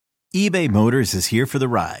eBay Motors is here for the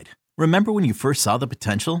ride. Remember when you first saw the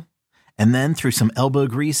potential? And then through some elbow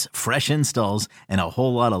grease, fresh installs, and a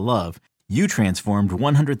whole lot of love, you transformed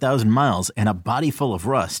 100,000 miles and a body full of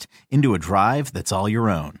rust into a drive that's all your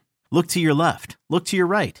own. Look to your left. Look to your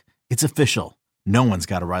right. It's official. No one's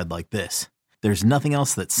got a ride like this. There's nothing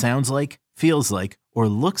else that sounds like, feels like, or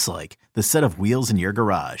looks like the set of wheels in your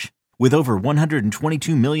garage. With over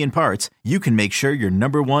 122 million parts, you can make sure your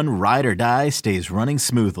number one ride or die stays running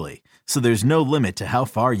smoothly. So there's no limit to how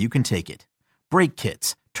far you can take it. Brake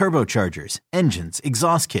kits, turbochargers, engines,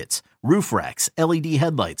 exhaust kits, roof racks, LED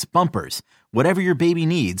headlights, bumpers, whatever your baby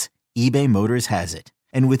needs, eBay Motors has it.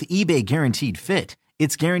 And with eBay Guaranteed Fit,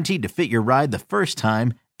 it's guaranteed to fit your ride the first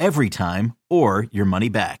time, every time, or your money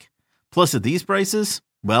back. Plus at these prices,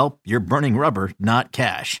 well, you're burning rubber, not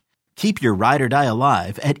cash. Keep your ride or die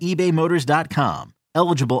alive at ebaymotors.com.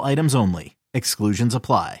 Eligible items only. Exclusions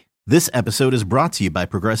apply. This episode is brought to you by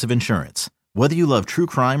Progressive Insurance. Whether you love true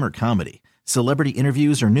crime or comedy, celebrity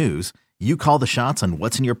interviews or news, you call the shots on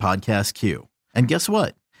what's in your podcast queue. And guess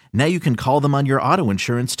what? Now you can call them on your auto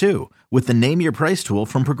insurance too with the Name Your Price tool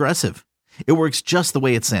from Progressive. It works just the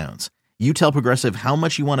way it sounds. You tell Progressive how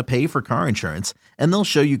much you want to pay for car insurance, and they'll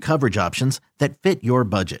show you coverage options that fit your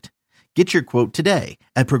budget. Get your quote today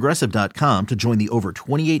at Progressive.com to join the over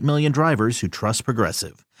 28 million drivers who trust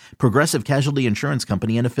Progressive. Progressive Casualty Insurance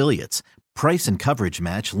Company and Affiliates. Price and coverage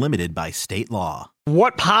match limited by state law.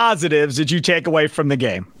 What positives did you take away from the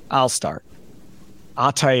game? I'll start.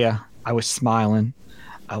 I'll tell you, I was smiling.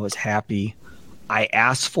 I was happy. I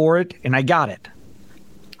asked for it, and I got it.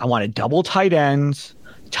 I wanted double tight ends,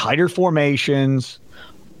 tighter formations,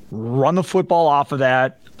 run the football off of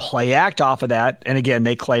that, play act off of that. And again,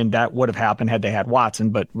 they claimed that would have happened had they had Watson,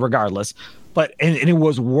 but regardless. And it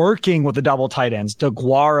was working with the double tight ends.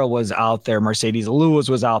 DeGuara was out there. Mercedes Lewis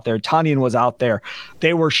was out there. Tunyon was out there.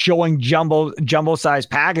 They were showing jumbo size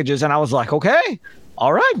packages. And I was like, okay,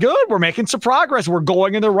 all right, good. We're making some progress. We're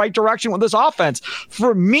going in the right direction with this offense.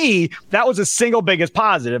 For me, that was the single biggest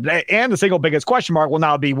positive. And the single biggest question mark will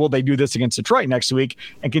now be, will they do this against Detroit next week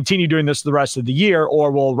and continue doing this the rest of the year?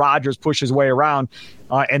 Or will Rodgers push his way around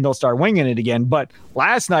and they'll start winging it again? But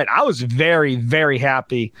last night, I was very, very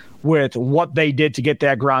happy with what they did to get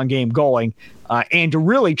that ground game going and to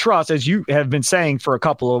really trust, as you have been saying for a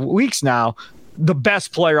couple of weeks now, the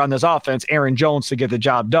best player on this offense, Aaron Jones, to get the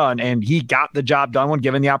job done. And he got the job done when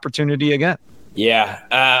given the opportunity again. Yeah,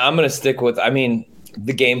 I'm going to stick with,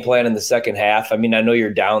 the game plan in the second half. I know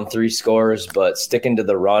you're down 3 scores, but sticking to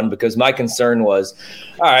the run, because my concern was,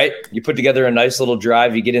 all right, you put together a nice little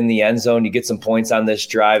drive, you get in the end zone, you get some points on this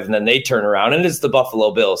drive, and then they turn around, and it's the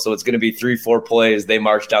Buffalo Bills. So it's going to be 3-4 plays. They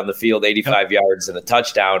march down the field, 85 yards and a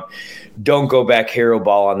touchdown. Don't go back hero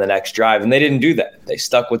ball on the next drive. And they didn't do that. They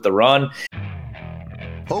stuck with the run.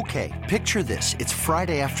 Okay, picture this. It's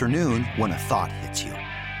Friday afternoon when a thought hits you.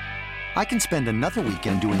 I can spend another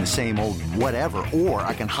weekend doing the same old whatever, or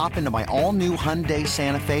I can hop into my all-new Hyundai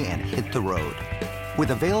Santa Fe and hit the road.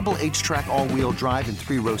 With available H-Track all-wheel drive and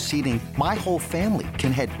 3-row seating, my whole family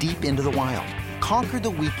can head deep into the wild. Conquer the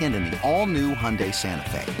weekend in the all-new Hyundai Santa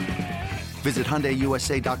Fe. Visit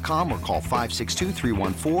HyundaiUSA.com or call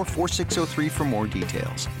 562-314-4603 for more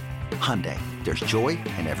details. Hyundai, there's joy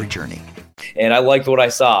in every journey. And I liked what I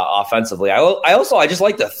saw offensively. I just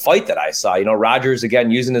liked the fight that I saw. Rodgers, again,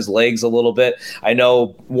 using his legs a little bit. I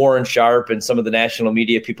know Warren Sharp and some of the national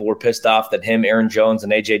media people were pissed off that him, Aaron Jones,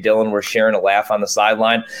 and A.J. Dillon were sharing a laugh on the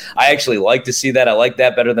sideline. I actually like to see that. I like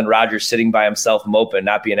that better than Rodgers sitting by himself moping,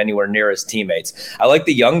 not being anywhere near his teammates. I like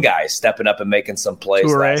the young guys stepping up and making some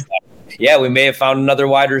plays last night. Yeah, we may have found another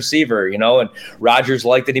wide receiver, and Rodgers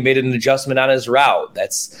liked that he made an adjustment on his route.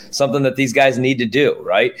 That's something that these guys need to do,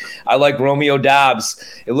 right? I like Romeo Doubs.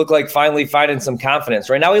 It looked like finally finding some confidence.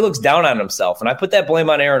 Right now he looks down on himself, and I put that blame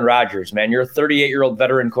on Aaron Rodgers, man. You're a 38-year-old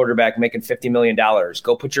veteran quarterback making $50 million.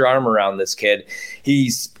 Go put your arm around this kid.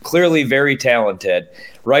 He's clearly very talented.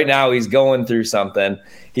 Right now he's going through something.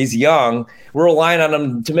 He's young. We're relying on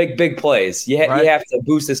him to make big plays. You have to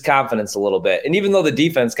boost his confidence a little bit. And even though the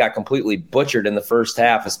defense got completely butchered in the first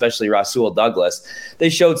half, especially Rasul Douglas, they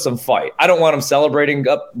showed some fight. I don't want them celebrating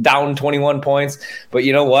down 21 points, but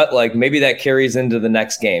you know what? Maybe that carries into the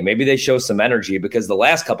next game. Maybe they show some energy, because the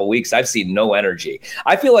last couple weeks I've seen no energy.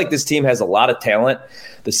 I feel like this team has a lot of talent.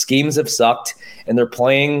 The schemes have sucked, and they're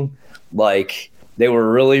playing like they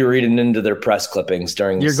were really reading into their press clippings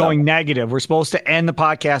during the summer. Going negative. We're supposed to end the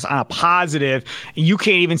podcast on a positive, and you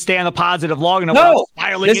can't even stay on the positive long enough. No,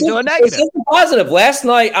 spiraling into a negative. This is positive. Last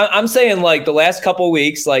night, I'm saying the last couple of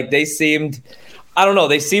weeks, they seemed I don't know.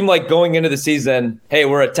 They seem like going into the season, hey,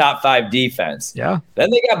 we're a top 5 defense. Yeah. Then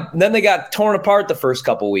they got torn apart the first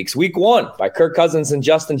couple weeks. Week 1 by Kirk Cousins and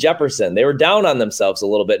Justin Jefferson. They were down on themselves a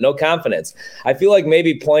little bit, no confidence. I feel like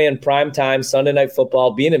maybe playing primetime Sunday Night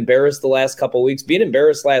Football, being embarrassed the last couple weeks, being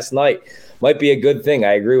embarrassed last night might be a good thing.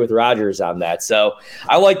 I agree with Rodgers on that. So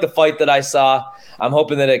I like the fight that I saw. I'm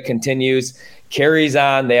hoping that it continues. Carries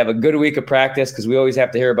on. They have a good week of practice because we always have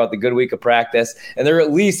to hear about the good week of practice, and they're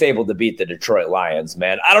at least able to beat the Detroit Lions,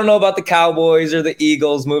 man. I don't know about the Cowboys or the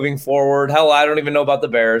Eagles moving forward. Hell, I don't even know about the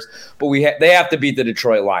Bears, but they have to beat the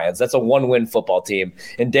Detroit Lions. That's a one-win football team.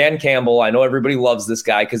 And Dan Campbell, I know everybody loves this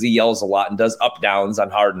guy because he yells a lot and does up-downs on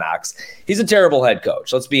Hard Knocks. He's a terrible head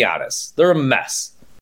coach. Let's be honest. They're a mess.